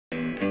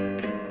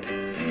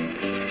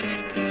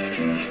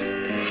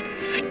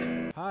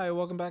Hi,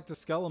 welcome back to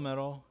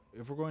Skelemetal.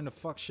 If we're going to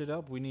fuck shit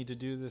up, we need to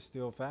do this the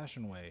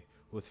old-fashioned way,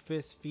 with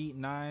fists, feet,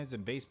 knives,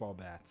 and baseball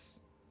bats.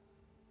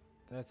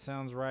 That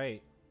sounds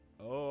right.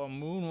 Oh, I'm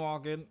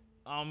moonwalking.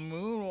 I'm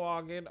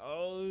moonwalking.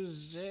 Oh,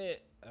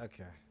 shit.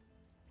 Okay.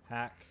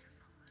 Hack.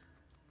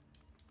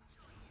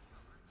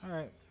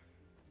 Alright.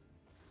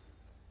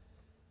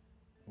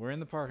 We're in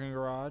the parking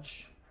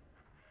garage.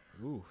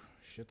 Ooh,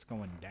 shit's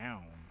going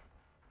down.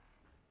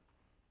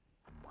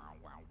 Wow,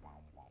 wow, wow,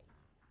 wow.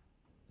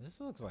 This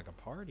looks like a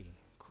party.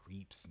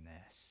 Creep's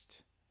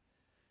nest.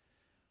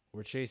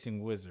 We're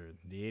chasing Wizard,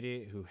 the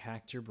idiot who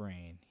hacked your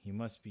brain. He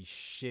must be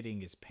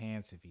shitting his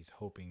pants if he's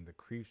hoping the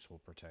creeps will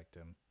protect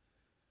him.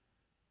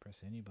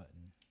 Press any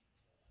button.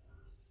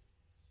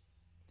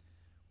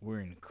 We're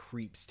in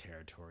creeps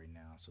territory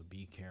now, so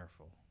be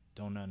careful.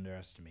 Don't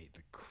underestimate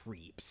the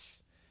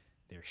creeps.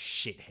 They're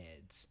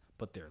shitheads,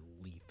 but they're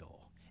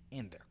lethal.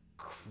 And they're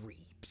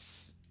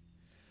creeps.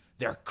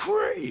 They're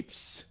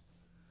creeps!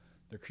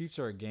 The creeps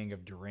are a gang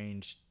of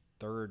deranged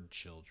third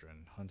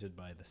children hunted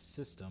by the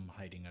system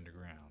hiding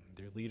underground.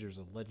 Their leader's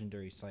a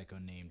legendary psycho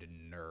named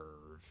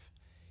Nerve.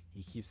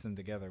 He keeps them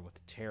together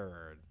with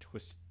terror and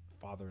twisted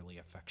fatherly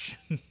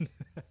affection.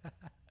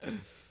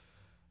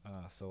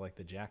 So like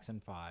the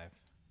Jackson 5.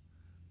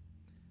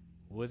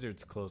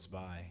 Wizard's close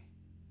by.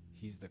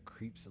 He's the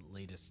creep's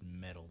latest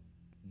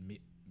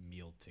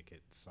meal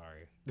ticket.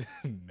 Sorry.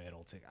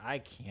 Metal ticket. I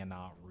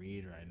cannot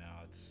read right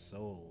now. It's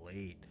so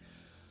late.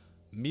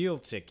 Meal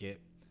ticket.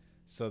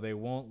 So they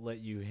won't let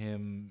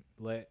him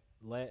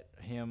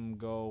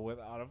go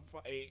without a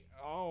fight.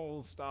 Oh,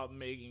 stop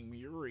making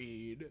me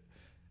read.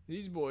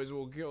 These boys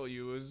will kill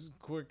you as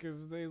quick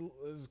as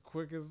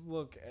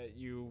look at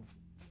you.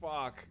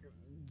 Fuck.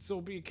 So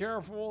be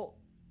careful.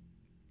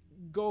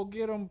 Go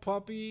get him,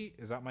 puppy.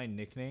 Is that my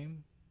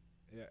nickname?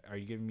 Are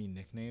you giving me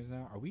nicknames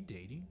now? Are we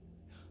dating?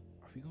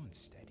 Are we going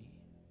steady?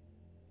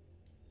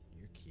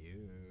 You're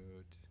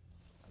cute.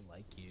 I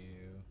like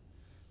you.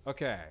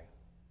 Okay.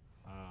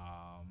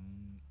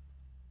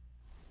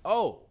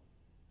 Oh,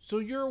 so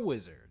you're a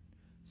wizard,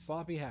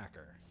 sloppy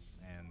hacker,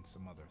 and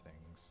some other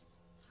things.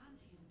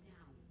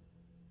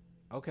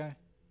 Okay.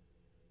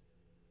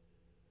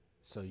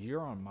 So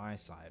you're on my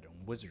side,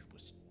 and Wizard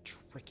was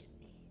tricking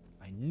me.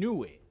 I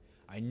knew it.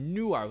 I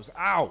knew I was.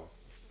 Ow!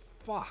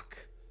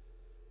 Fuck.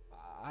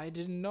 I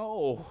didn't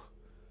know.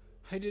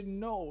 I didn't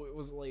know it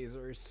was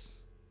lasers.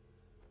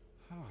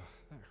 Oh,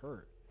 that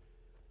hurt.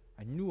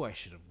 I knew I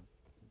should have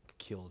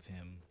killed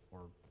him,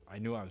 or I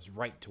knew I was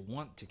right to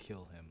want to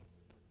kill him.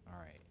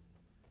 Alright.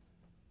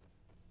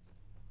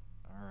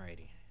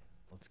 Alrighty.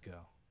 Let's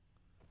go.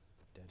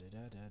 Da da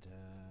da da da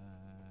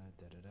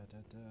da da da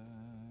da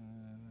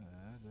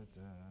da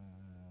da.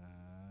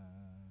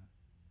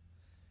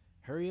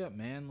 Hurry up,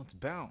 man. Let's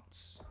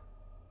bounce.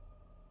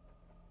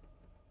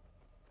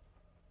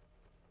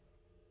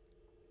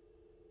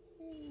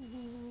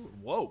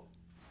 Whoa.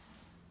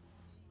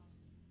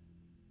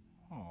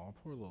 Oh,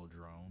 poor little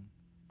drone.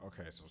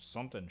 Okay, so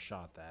something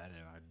shot that,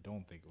 and I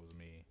don't think it was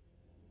me.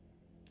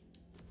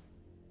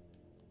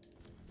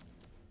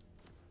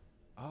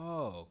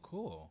 Oh,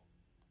 cool.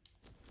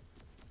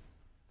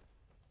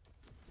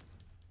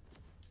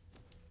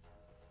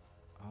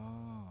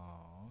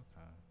 Oh,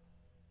 okay.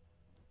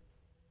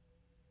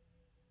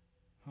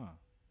 Huh.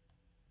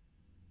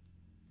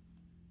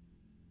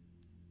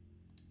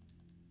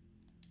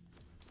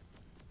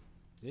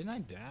 Didn't I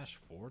dash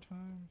 4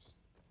 times?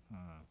 Huh.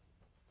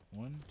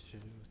 1, 2,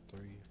 3,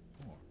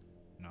 4.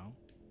 No.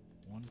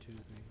 1, 2, 3.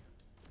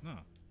 No.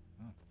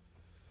 Oh.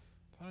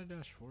 Thought I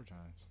dashed 4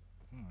 times.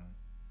 Alright.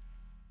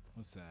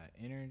 What's that?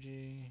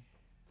 Energy.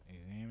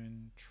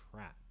 Examine.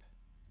 Trap.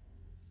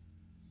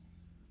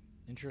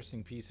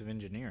 Interesting piece of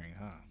engineering,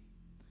 huh?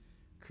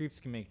 Creeps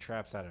can make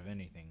traps out of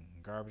anything.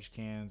 Garbage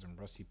cans and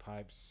rusty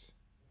pipes.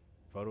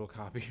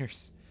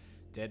 Photocopiers.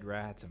 Dead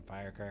rats and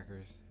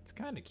firecrackers. It's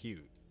kind of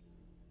cute.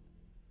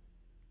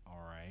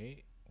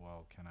 Alright.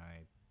 Well, can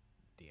I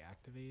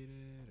deactivate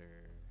it,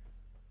 or...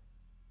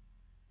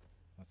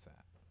 What's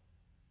that?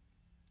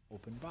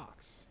 Open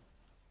box.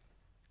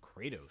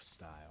 Kratos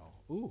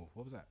style. Ooh,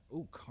 what was that?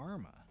 Ooh,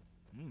 karma.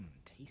 Mmm,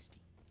 tasty.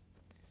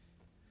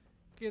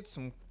 Get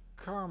some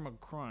karma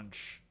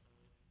crunch.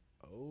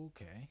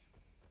 Okay.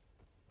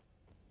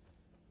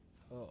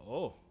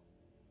 Oh.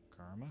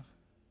 Karma.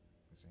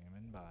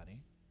 Examine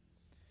body.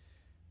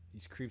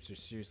 These creeps are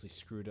seriously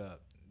screwed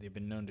up. They've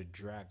been known to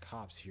drag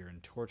cops here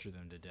and torture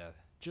them to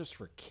death. Just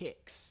for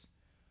kicks.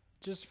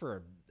 Just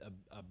for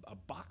a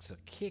box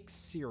of Kix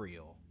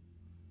cereal.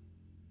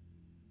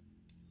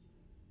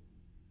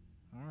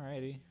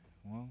 Alrighty.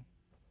 Well,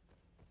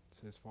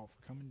 it's his fault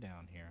for coming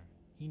down here.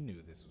 He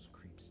knew this was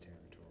creeps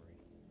territory.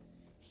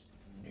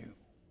 He knew.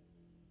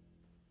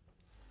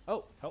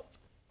 Oh, health.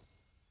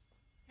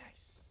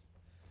 Nice.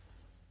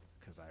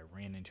 Because I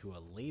ran into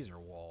a laser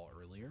wall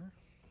earlier.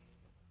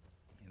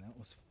 And that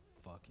was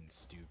fucking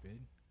stupid.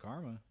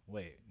 Karma.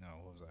 Wait, no,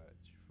 what was that?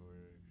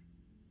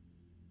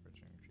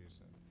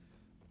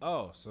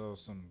 Oh, so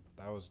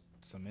that was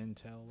some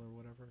intel or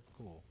whatever?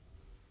 Cool.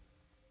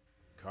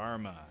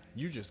 Karma.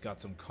 You just got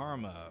some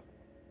karma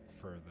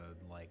for the,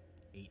 like,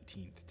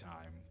 18th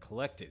time.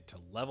 Collect it to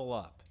level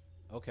up.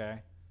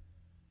 Okay.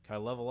 Can I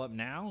level up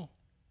now?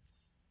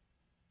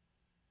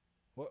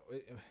 What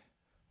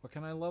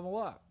can I level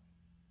up?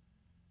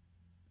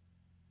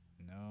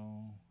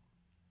 No.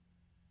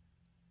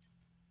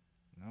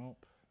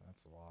 Nope.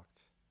 That's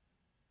locked.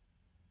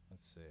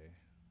 Let's see.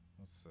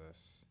 What's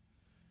this?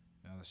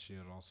 Now the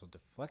shield also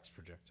deflects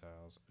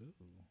projectiles. Ooh.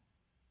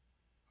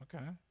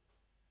 Okay.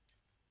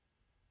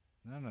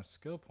 Not enough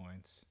skill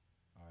points.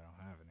 Oh, I don't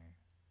have any.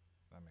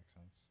 That makes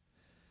sense.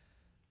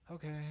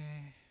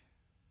 Okay.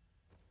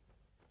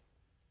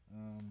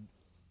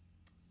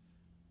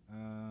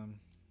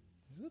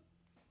 Whoop.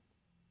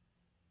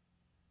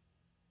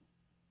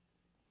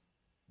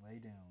 Lay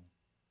down.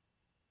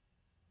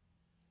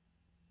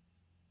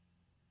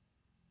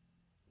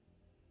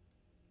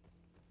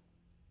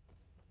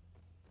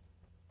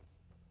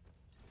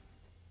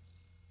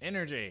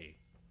 Energy.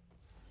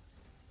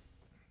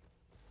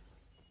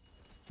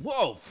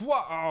 Whoa!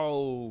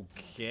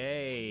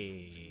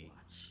 Okay.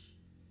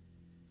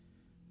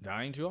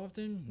 Dying too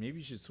often? Maybe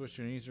you should switch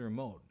to an easier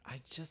remote.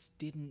 I just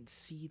didn't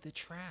see the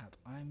trap.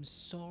 I'm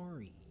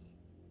sorry.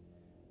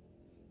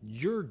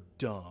 You're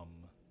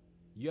dumb.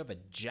 You have a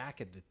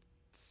jacket that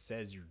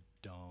says you're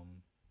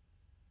dumb.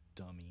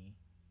 Dummy.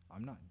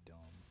 I'm not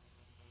dumb.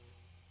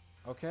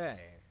 Okay.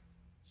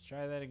 Let's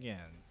try that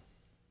again.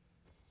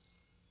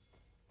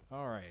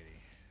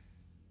 Alrighty.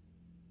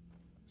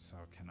 So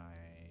can I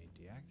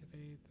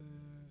deactivate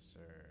this,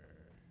 or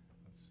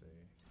let's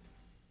see.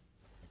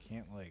 I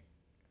can't, like,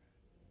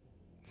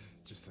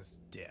 it just says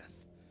death.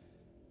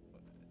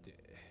 Did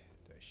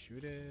I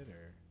shoot it,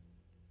 or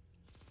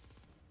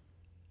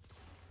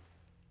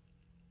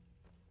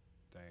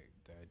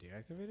did I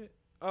deactivate it?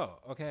 Oh,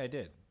 okay, I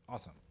did.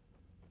 Awesome.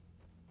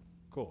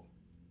 Cool.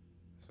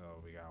 So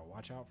we gotta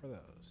watch out for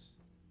those.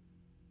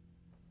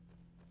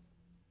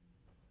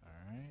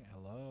 Alright,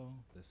 hello.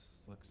 This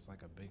looks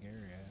like a big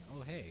area.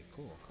 Oh, hey,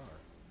 cool, car.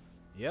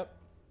 Yep,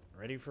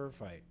 ready for a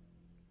fight.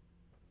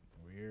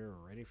 We're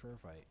ready for a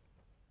fight.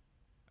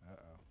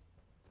 Uh-oh.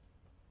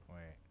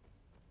 Wait.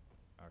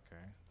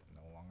 Okay,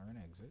 no longer an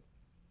exit.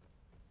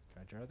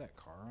 Can I drive that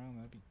car around?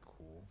 That'd be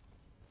cool.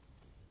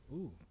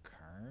 Ooh,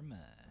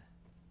 karma.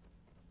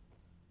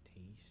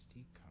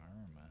 Tasty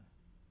karma.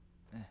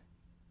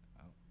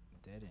 Oh,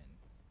 dead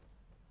end.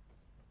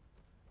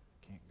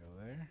 Can't go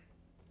there.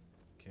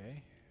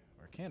 Okay,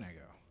 where can I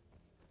go?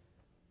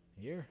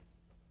 Here.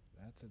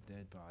 That's a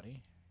dead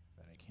body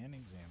that I can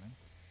examine.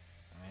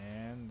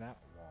 And that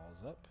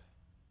wall's up.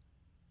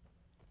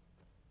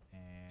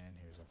 And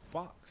here's a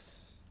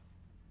box.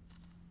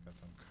 Got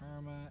some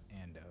karma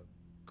and a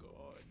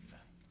gun.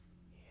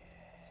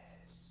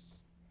 Yes.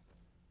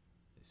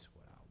 This is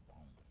what I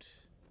want.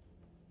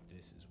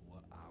 This is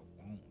what I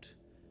want.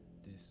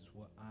 This is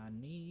what I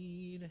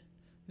need.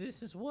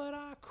 This is what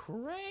I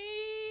crave.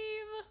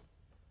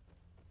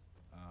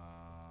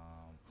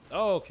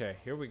 Oh, okay,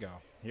 here we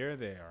go. Here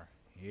they are.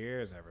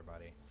 Here's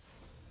everybody.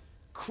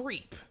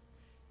 Creep!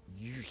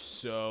 You're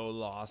so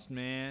lost,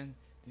 man.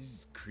 This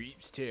is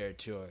Creep's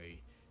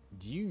territory.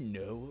 Do you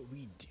know what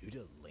we do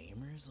to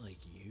lamers like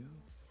you?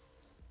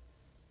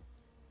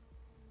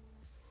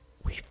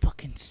 We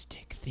fucking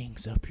stick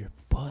things up your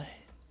butt.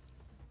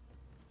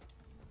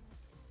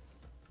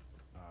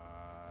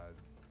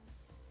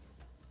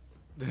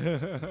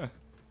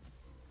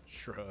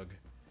 Shrug.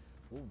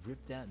 We'll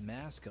rip that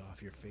mask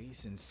off your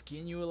face and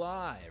skin you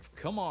alive.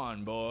 Come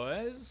on,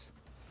 boys.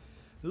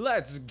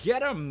 Let's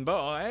get 'em,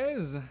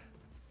 boys.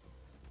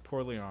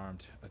 Poorly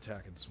armed,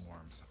 attacking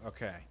swarms.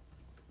 Okay.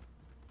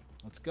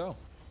 Let's go.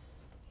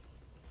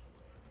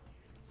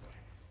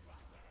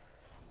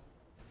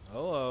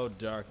 Hello,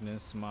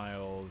 darkness, my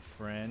old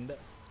friend.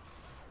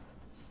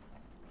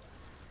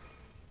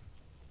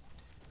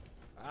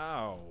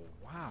 Ow,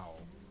 wow.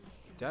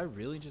 Did I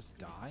really just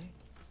die?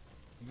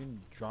 You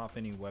can drop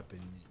any weapon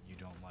you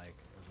don't like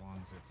as long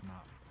as it's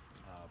not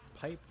a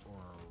pipe or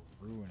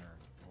a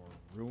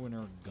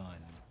ruiner gun.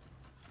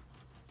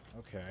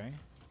 Okay.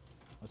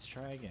 Let's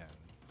try again.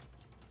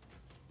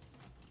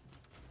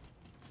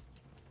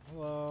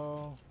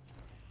 Hello.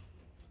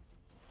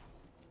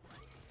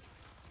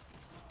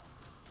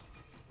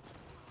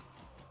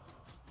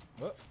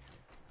 Whoop.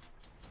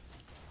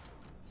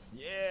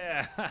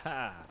 Yeah!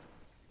 That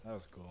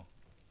was cool.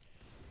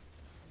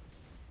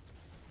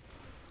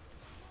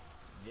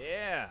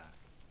 Yeah!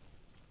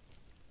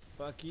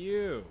 Fuck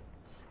you!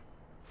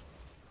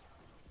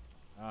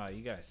 Ah,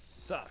 you guys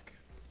suck.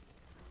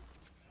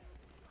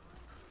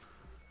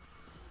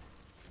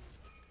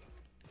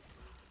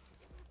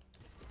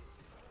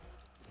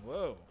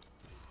 Whoa.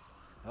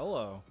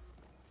 Hello.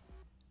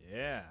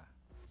 Yeah.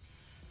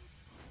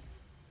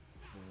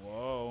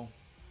 Whoa.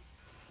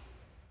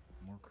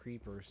 More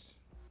creepers.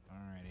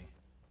 Alrighty.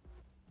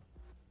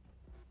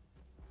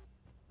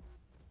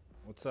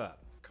 What's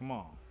up? Come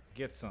on.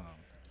 Get some.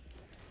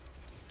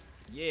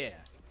 Yeah.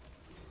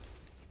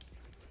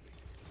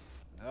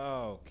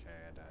 Okay,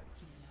 I died.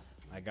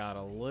 I got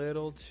a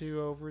little too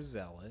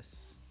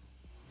overzealous.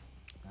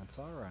 That's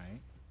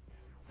alright.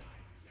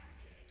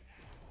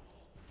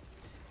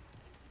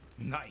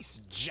 Nice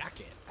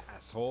jacket,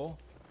 asshole.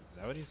 Is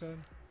that what he said?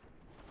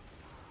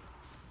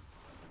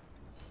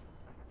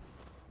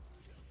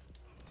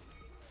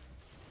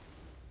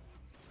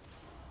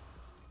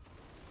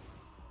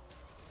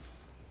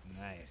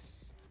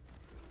 Nice.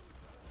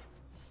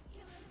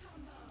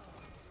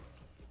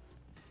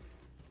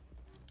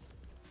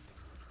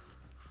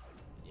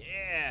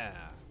 Yeah.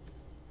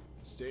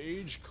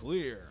 Stage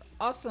clear.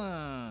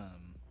 Awesome.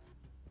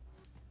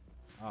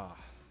 Ah,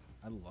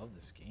 I love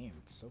this game.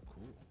 It's so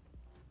cool.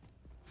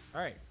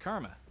 All right,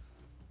 Karma.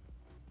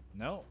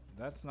 No,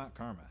 that's not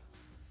Karma.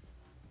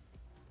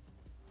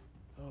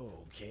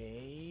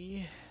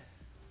 Okay.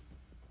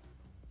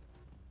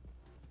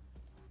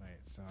 Wait,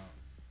 so...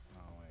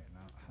 Oh, wait.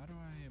 Now, how do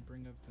I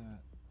bring up that...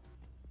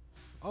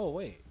 Oh,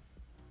 wait.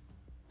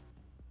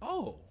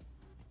 Oh!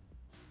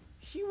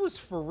 He was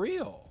for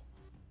real.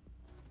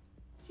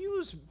 He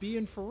was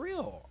being for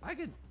real.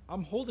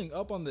 I'm holding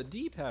up on the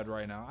D-pad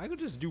right now. I could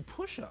just do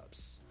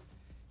push-ups.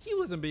 He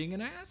wasn't being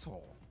an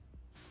asshole.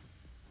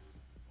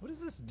 What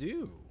does this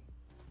do?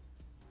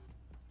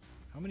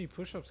 How many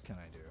push-ups can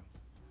I do?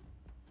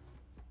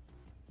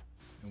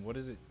 And what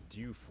does it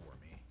do for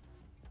me?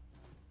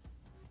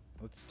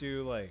 Let's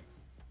do like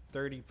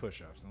 30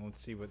 push-ups and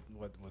let's see what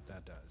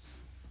that does.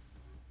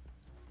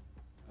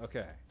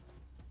 Okay.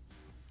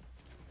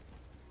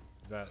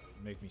 Does that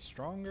make me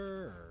stronger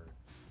or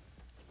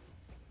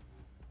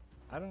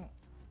I don't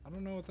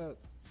know what that is.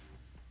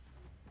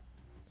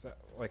 That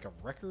like a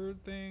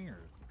record thing or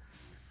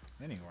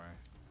anyway.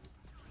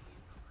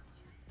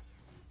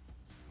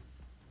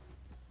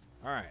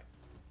 All right.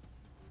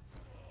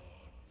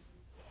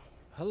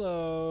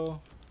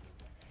 Hello.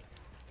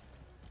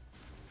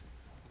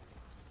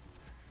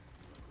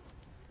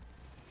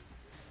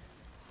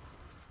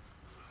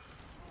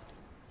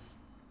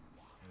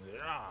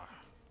 Rah.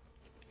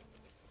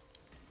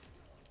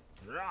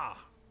 Rah.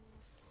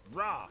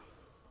 Rah.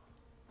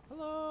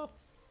 Hello.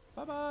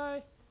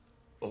 Bye-bye.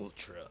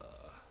 Ultra.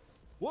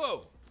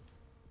 Whoa.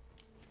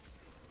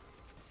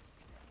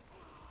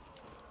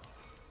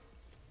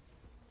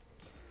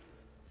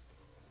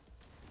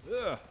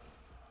 Ugh.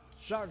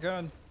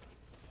 Shotgun.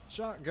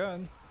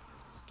 Shotgun.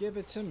 Give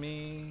it to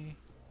me.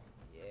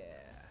 Yeah.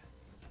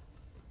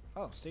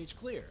 Oh, stage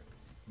clear.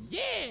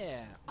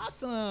 Yeah.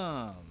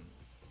 Awesome.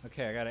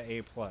 Okay, I got an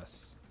A+.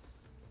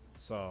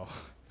 So,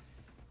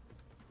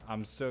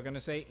 I'm still going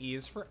to say E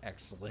is for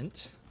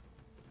excellent.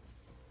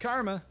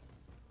 Karma.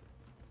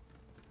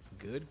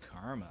 Good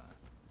karma.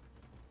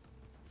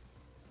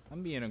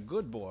 I'm being a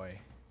good boy.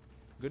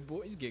 Good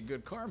boys get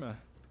good karma.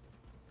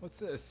 What's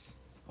this?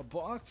 A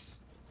box?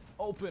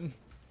 Open.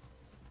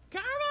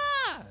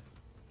 Karma!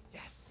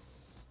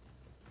 Yes.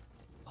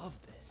 Love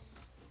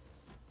this.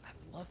 I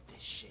love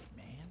this shit,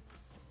 man.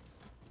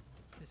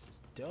 This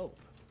is dope.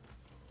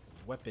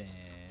 Weapon.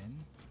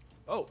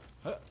 Oh.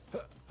 Huh, huh,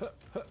 huh,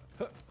 huh,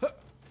 huh, huh.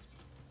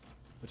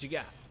 What you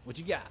got? What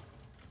you got?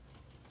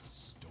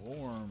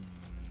 Storm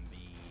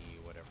bee,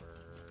 whatever.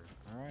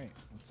 Alright,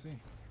 let's see.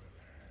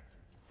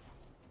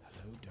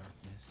 Hello,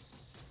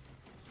 darkness.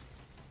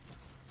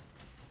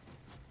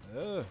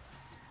 Ugh.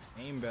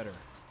 Aim better.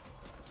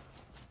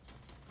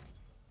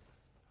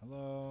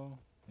 Hello?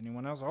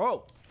 Anyone else?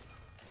 Oh!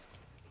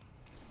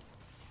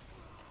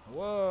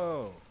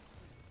 Whoa!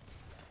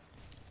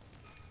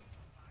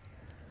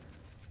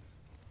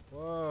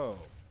 Whoa!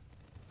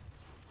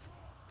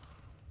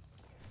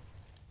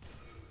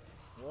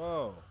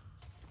 Whoa!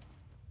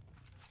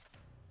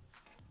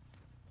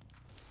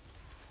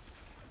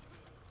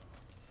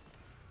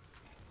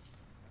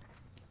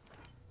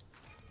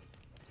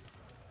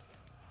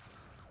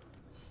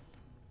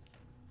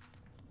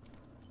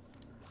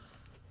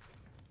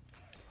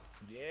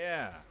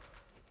 Yeah.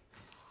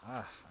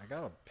 I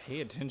gotta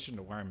pay attention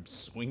to where I'm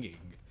swinging.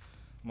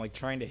 I'm like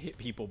trying to hit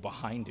people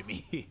behind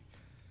me.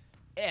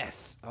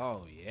 S.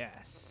 Oh,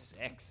 yes.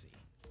 Sexy.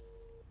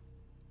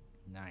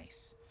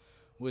 Nice.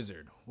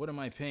 Wizard, what am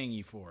I paying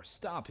you for?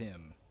 Stop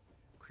him.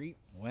 Creep.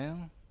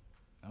 Well,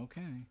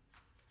 okay.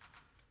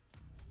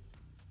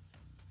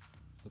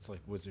 Looks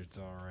like Wizard's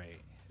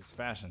alright. His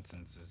fashion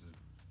sense is as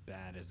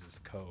bad as his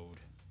code.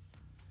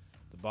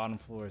 The bottom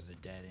floor is a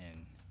dead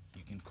end.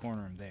 You can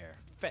corner him there.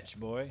 Fetch,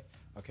 boy.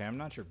 Okay, I'm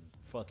not your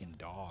fucking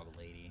dog,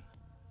 lady.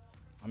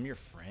 I'm your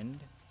friend.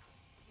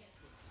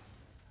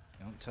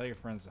 Don't tell your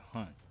friends to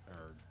hunt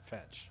or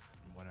fetch.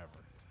 Whatever.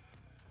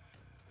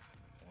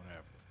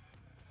 Whatever.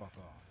 Fuck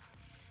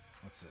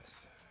off. What's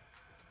this?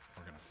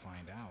 We're gonna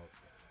find out.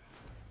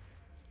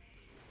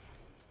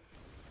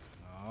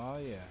 Oh,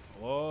 yeah.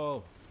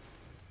 Whoa.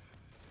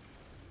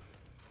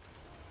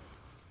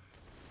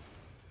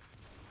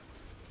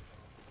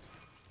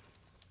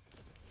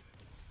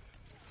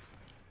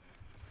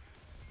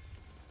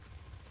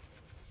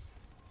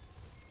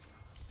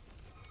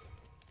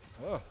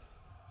 Oh.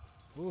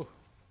 Ooh.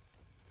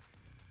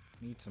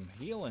 Need some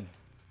healing.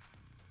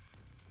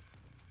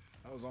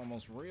 That was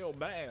almost real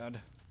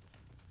bad.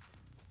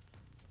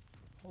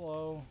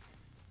 Hello.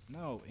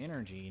 No,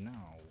 energy, no.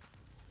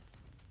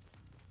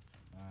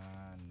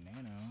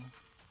 Nano.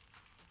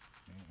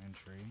 New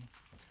entry.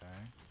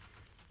 Okay.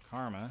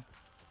 Karma.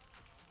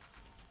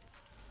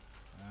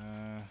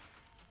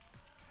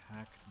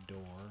 Hack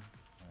door.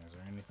 Is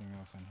there anything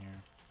else on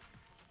here?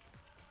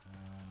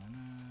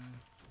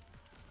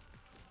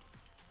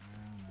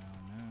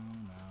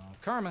 No.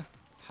 Karma!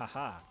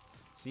 Haha.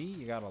 See,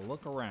 you gotta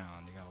look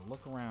around. You gotta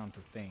look around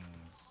for things.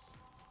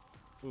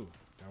 Ooh,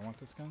 do I want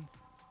this gun?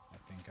 I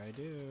think I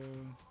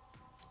do.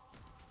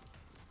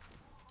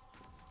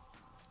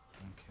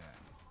 Okay.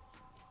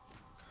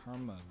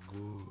 Karma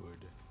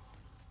good.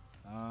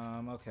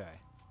 Okay.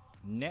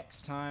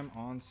 Next time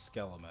on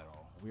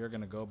Skelemetal, we are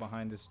going to go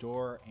behind this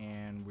door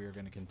and we're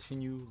going to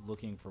continue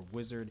looking for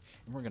Wizard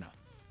and we're going to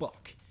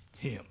fuck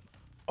him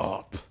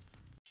up.